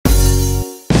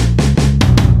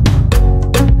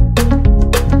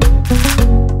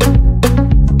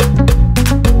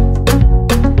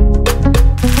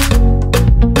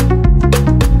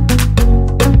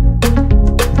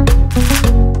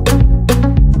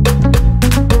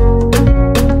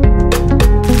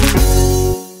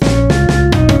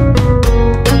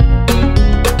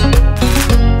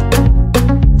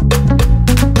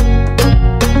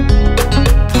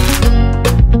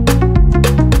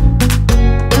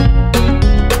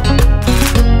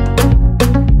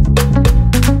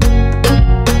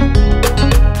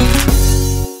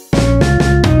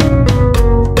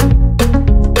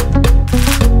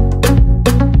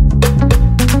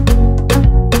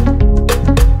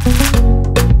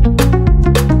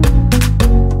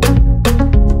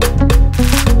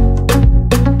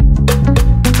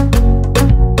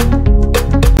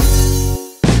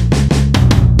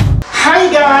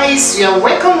you're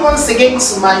welcome once again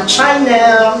to my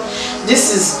channel. This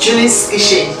is Julie's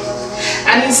Kitchen,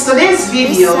 and in today's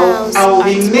video I will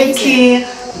be making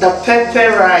the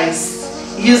pepper rice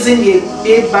using the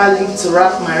eba leaf to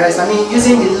wrap my rice. I mean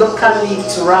using the local leaf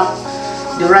to wrap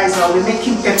the rice. I'll be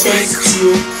making pepper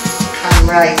stew and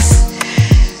rice.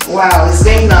 Wow, it's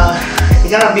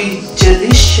gonna be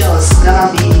delicious, it's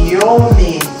gonna be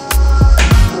yummy.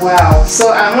 Wow,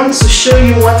 so I want to show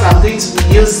you what I'm going to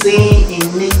be using in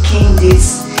making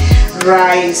this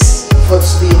rice for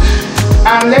today.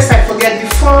 And lest I forget,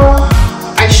 before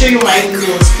I show you my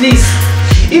ingredients, please,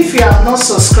 if you have not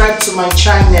subscribed to my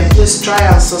channel, please try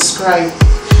and subscribe.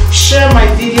 Share my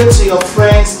video to your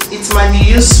friends, it might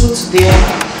be useful to them,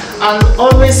 and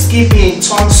always give me a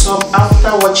thumbs up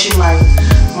after watching my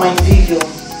video.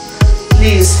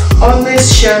 Please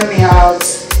always share me out,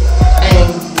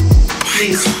 and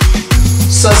please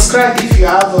subscribe if you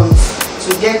haven't,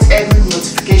 to get every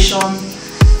notification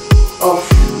of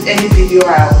any video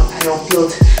I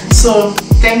upload. So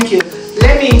thank you.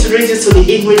 Let me introduce you to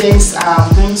the ingredients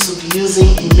I'm going to be using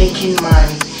in making my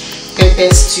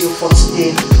pepper stew for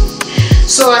today.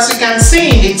 So as you can see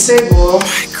in the table,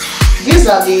 these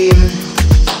are the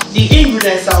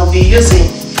ingredients I'll be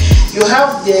using. You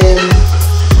have the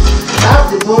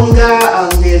bonga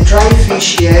and the dry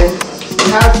fish here. We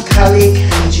have garlic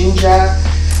and ginger.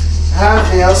 I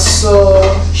have also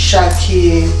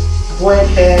shaki, boiled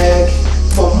egg,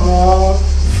 more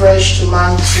fresh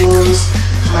tomatoes,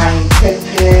 my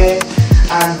pepper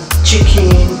and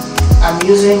chicken. I'm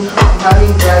using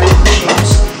having dry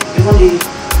chickens. Even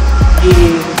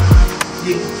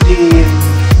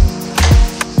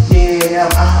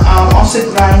I'm also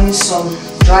grinding some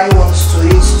dry ones to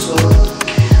it too.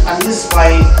 And this is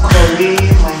my curry,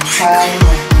 my thyme,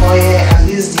 my oil, and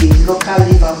this is the local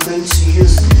leaf I'm going to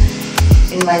use.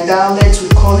 In my dialect we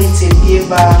call it a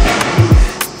eba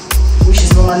leaf, which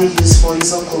is normally used for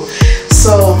izoko.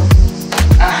 So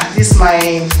this is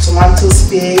my tomato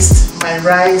paste, my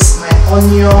rice, my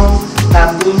onion that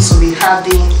I'm going to be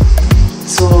adding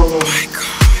to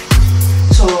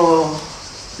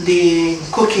the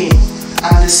cooking,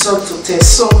 and the salt to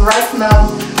taste. So right now,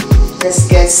 let's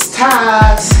get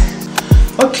started.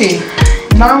 Okay,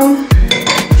 now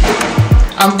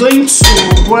I'm going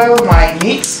to boil my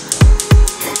meat.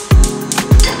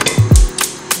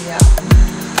 Yeah,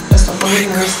 first of all, let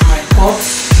me rinse my pot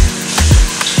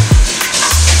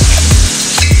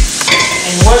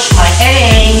and wash my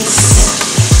eggs.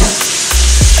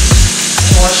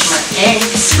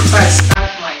 Before I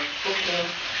start my cooking.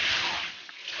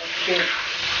 Okay.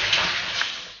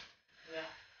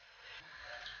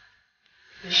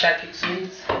 The shaki to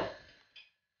it.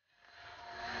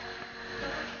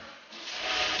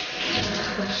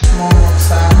 More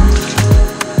water.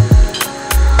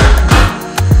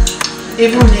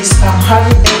 Even this, I'm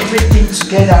having everything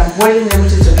together. I'm boiling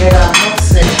everything together.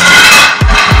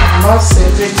 I'm not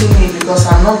separating it because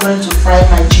I'm not going to fry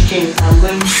my chicken. I'm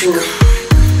going to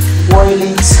boil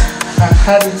it and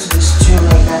add it to the stew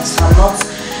like that. So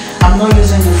I'm not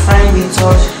using the frying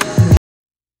method.